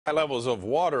High levels of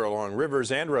water along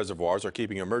rivers and reservoirs are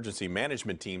keeping emergency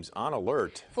management teams on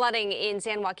alert. Flooding in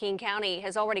San Joaquin County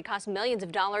has already cost millions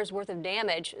of dollars worth of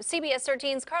damage. CBS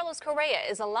 13's Carlos Correa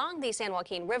is along the San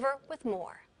Joaquin River with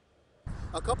more.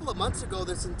 A couple of months ago,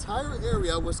 this entire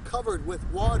area was covered with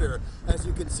water. As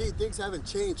you can see, things haven't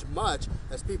changed much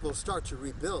as people start to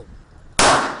rebuild.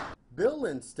 Bill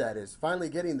instead is finally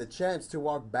getting the chance to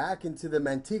walk back into the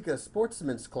Manteca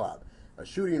Sportsman's Club, a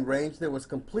shooting range that was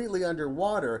completely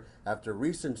underwater after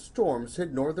recent storms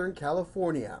hit Northern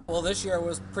California. Well, this year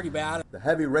was pretty bad. The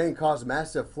heavy rain caused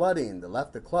massive flooding that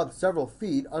left the club several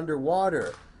feet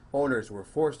underwater. Owners were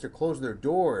forced to close their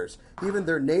doors. Even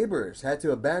their neighbors had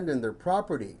to abandon their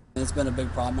property. It's been a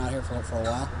big problem out here for a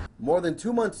while. More than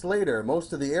 2 months later,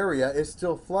 most of the area is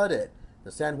still flooded.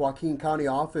 The San Joaquin County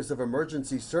Office of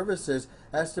Emergency Services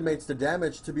estimates the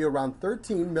damage to be around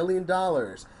 $13 million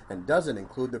and doesn't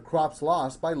include the crops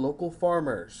lost by local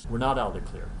farmers. We're not out of the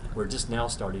clear. We're just now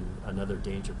starting another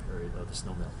danger period of the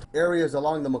snowmelt. Areas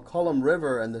along the McCollum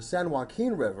River and the San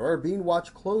Joaquin River are being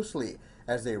watched closely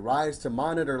as they rise to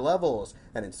monitor levels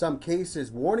and in some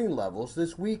cases warning levels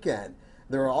this weekend.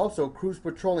 There are also crews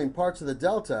patrolling parts of the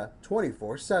Delta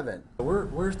 24/7.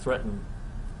 We're threatened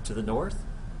to the north,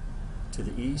 to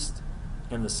the east,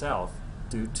 and the south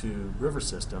due to river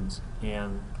systems,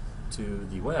 and to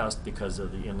the west because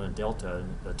of the inland delta.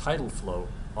 And the tidal flow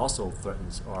also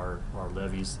threatens our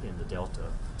levees in the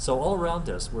delta. So all around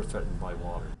us, we're threatened by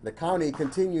water. The county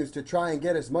continues to try and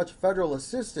get as much federal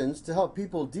assistance to help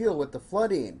people deal with the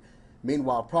flooding.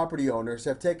 Meanwhile, property owners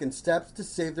have taken steps to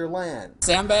save their land.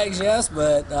 Sandbags, yes,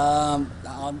 but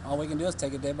all we can do is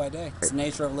take it day by day. It's the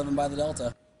nature of living by the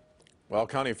delta. Well,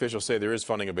 county officials say there is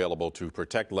funding available to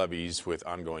protect levees with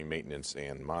ongoing maintenance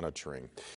and monitoring.